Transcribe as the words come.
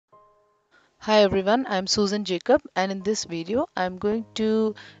Hi everyone, I'm Soosan Jacob, and in this video I'm going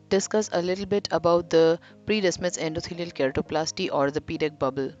to discuss a little bit about the Pre Descemet's endothelial keratoplasty or the PDEK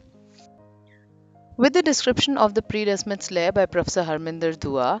bubble. With the description of the Pre Descemet's layer by Professor Harminder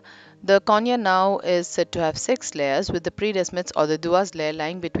Dua, the cornea now is said to have 6 layers, with the Pre Descemet's or the Dua's layer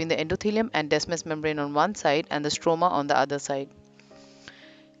lying between the endothelium and Descemet's membrane on one side and the stroma on the other side.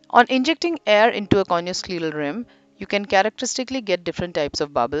 On injecting air into a corneoscleral rim, you can characteristically get different types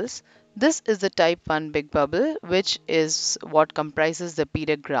of bubbles. This is the type 1 big bubble, which is what comprises the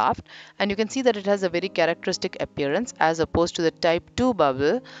PDEK graft, and you can see that it has a very characteristic appearance as opposed to the type 2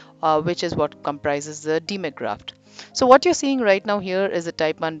 bubble, which is what comprises the DMEK graft. So what you're seeing right now here is a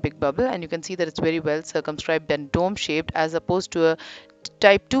type 1 big bubble, and you can see that it's very well circumscribed and dome shaped as opposed to a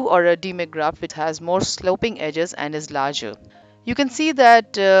type 2 or a DMEK graft which has more sloping edges and is larger. You can see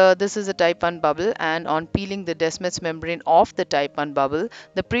that this is a type 1 bubble, and on peeling the Descemet's membrane off the type 1 bubble,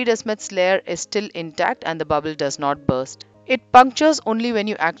 the pre-Descemet's layer is still intact and the bubble does not burst. It punctures only when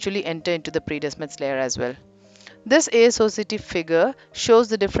you actually enter into the pre-Descemet's layer as well. This associative figure shows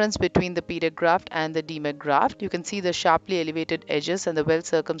the difference between the PDEK graft and the DMEK graft. You can see the sharply elevated edges and the well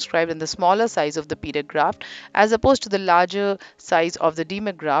circumscribed and the smaller size of the PDEK graft as opposed to the larger size of the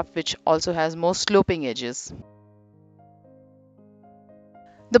DMEK graft, which also has more sloping edges.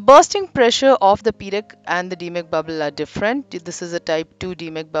 The bursting pressure of the PDEK and the DMEK bubble are different. This is a type 2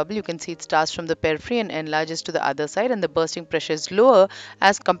 DMEK bubble. You can see it starts from the periphery and enlarges to the other side, and the bursting pressure is lower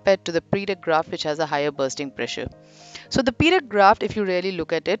as compared to the PDEK graft, which has a higher bursting pressure. So the PDEK graft, if you really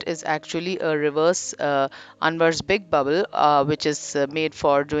look at it, is actually a reverse Anwar's big bubble, which is made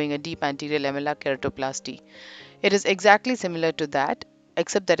for doing a deep anterior lamellar keratoplasty. It is exactly similar to that,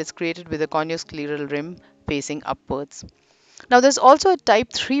 except that it's created with a corneoscleral rim facing upwards. Now there's also a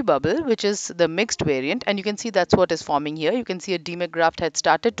type 3 bubble, which is the mixed variant, and you can see that's what is forming here. You can see a DMEK graft had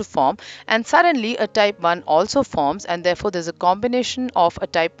started to form, and suddenly a type 1 also forms, and therefore there's a combination of a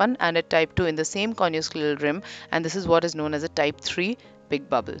type 1 and a type 2 in the same corneoscleral rim, and this is what is known as a type 3 big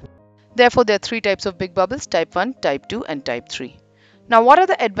bubble. Therefore, there are 3 types of big bubbles: type 1, type 2, and type 3. Now, what are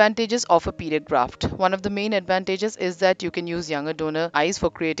the advantages of a PDEK graft? One of the main advantages is that you can use younger donor eyes for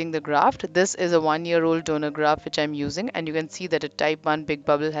creating the graft. This is a 1-year-old donor graft which I'm using, and you can see that a type 1 big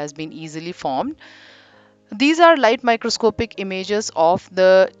bubble has been easily formed. These are light microscopic images of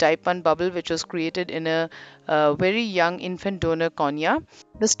the type 1 bubble which was created in a very young infant donor cornea.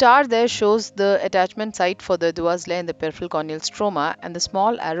 The star there shows the attachment site for the Dua's layer in the peripheral corneal stroma, and the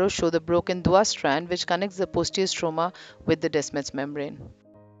small arrows show the broken Dua strand which connects the posterior stroma with the Descemet's membrane.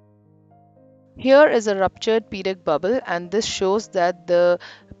 Here is a ruptured PDEK bubble, and this shows that the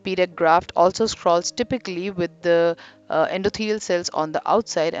PDEK graft also scrolls typically with the endothelial cells on the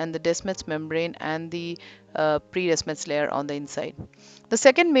outside and the Descemet's membrane and the pre-Descemet's layer on the inside. The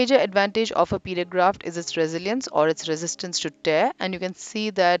second major advantage of a PDEK graft is its resilience or its resistance to tear, and you can see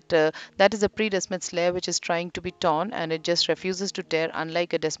that that is a pre-Descemet's layer which is trying to be torn, and it just refuses to tear,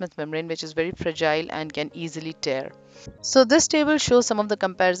 unlike a Descemet's membrane which is very fragile and can easily tear. So this table shows some of the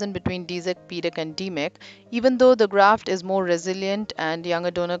comparison between DZEK, PDEK and DMEK. Even though the graft is more resilient and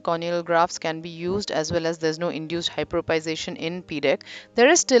younger donor corneal grafts can be used, as well as there's no induced hyperopization in PDEK, there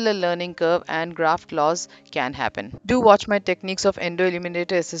is still a learning curve and graft loss can happen. Do watch my techniques of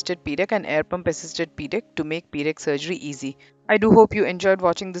endo-illuminator assisted PDEK and air pump assisted PDEK to make PDEK surgery easy. I do hope you enjoyed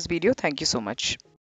watching this video. Thank you so much.